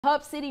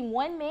Hub City,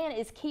 one man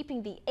is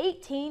keeping the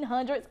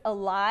 1800s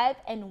alive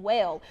and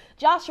well.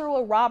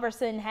 Joshua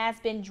Robertson has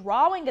been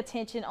drawing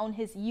attention on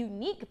his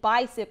unique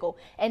bicycle,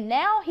 and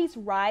now he's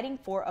riding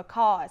for a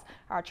cause.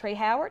 Our Trey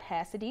Howard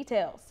has the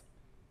details.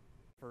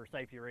 For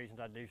safety reasons,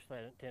 I do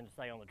tend to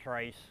stay on the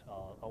trace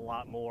a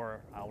lot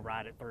more. I'll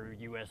ride it through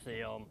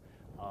USM,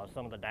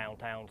 some of the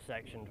downtown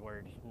sections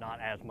where it's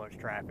not as much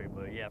traffic.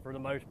 But yeah, for the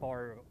most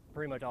part,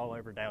 pretty much all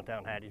over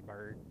downtown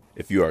Hattiesburg.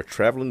 If you are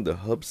traveling the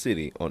Hub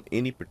City on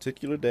any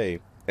particular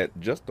day at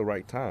just the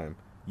right time,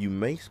 you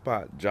may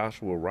spot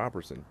Joshua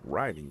Robertson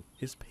riding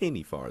his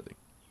penny farthing.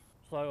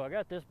 So I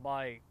got this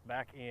bike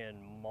back in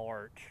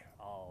March.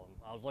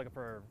 I was looking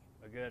for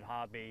a good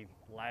hobby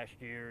last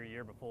year,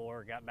 year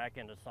before, got back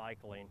into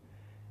cycling.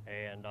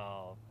 And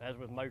as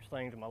with most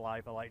things in my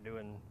life, I like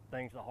doing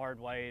things the hard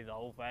way, the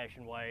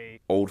old-fashioned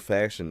way.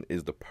 Old-fashioned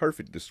is the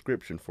perfect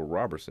description for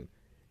Robertson,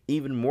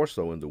 even more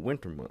so in the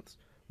winter months,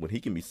 when he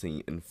can be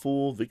seen in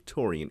full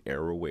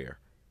Victorian-era wear.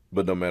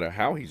 But no matter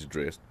how he's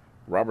dressed,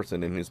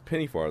 Robertson and his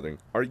penny farthing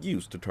are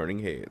used to turning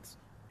heads.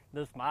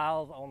 The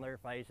smiles on their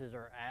faces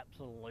are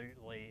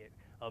absolutely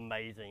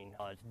amazing.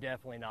 It's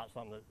definitely not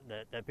something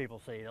that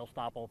people see. They'll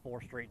stop on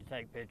 4th Street to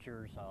take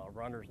pictures.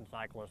 Runners and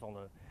cyclists on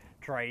the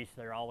trace,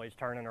 they're always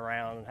turning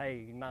around and,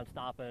 hey, you mind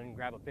stopping and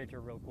grab a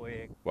picture real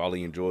quick? While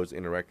he enjoys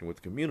interacting with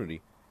the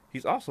community,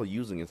 he's also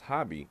using his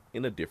hobby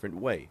in a different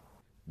way.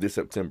 This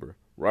September,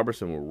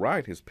 Robertson will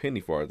ride his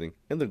penny farthing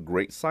in the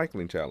Great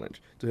Cycling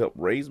Challenge to help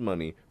raise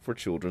money for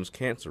children's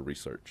cancer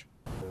research.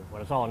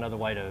 When I saw another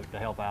way to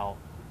help out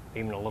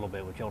even a little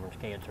bit with children's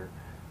cancer,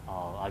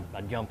 I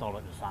jumped on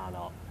it to sign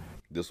up.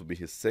 This will be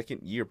his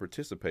second year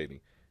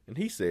participating, and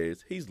he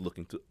says he's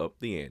looking to up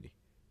the ante.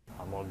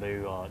 I'm going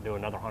to do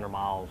another 100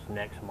 miles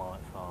next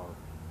month. I'm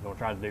going to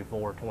try to do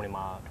 4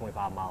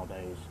 25-mile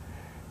days,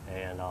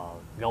 and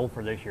goal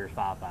for this year is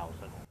 5,000.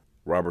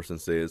 Robertson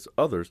says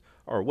others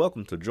are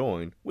welcome to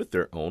join with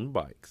their own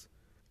bikes.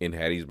 In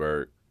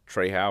Hattiesburg,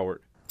 Trey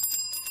Howard,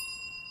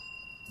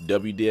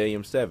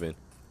 WDAM 7,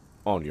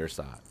 on your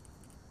side.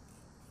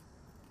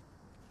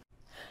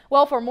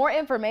 Well, for more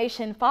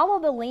information, follow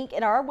the link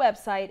at our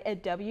website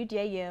at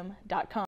WDAM.com.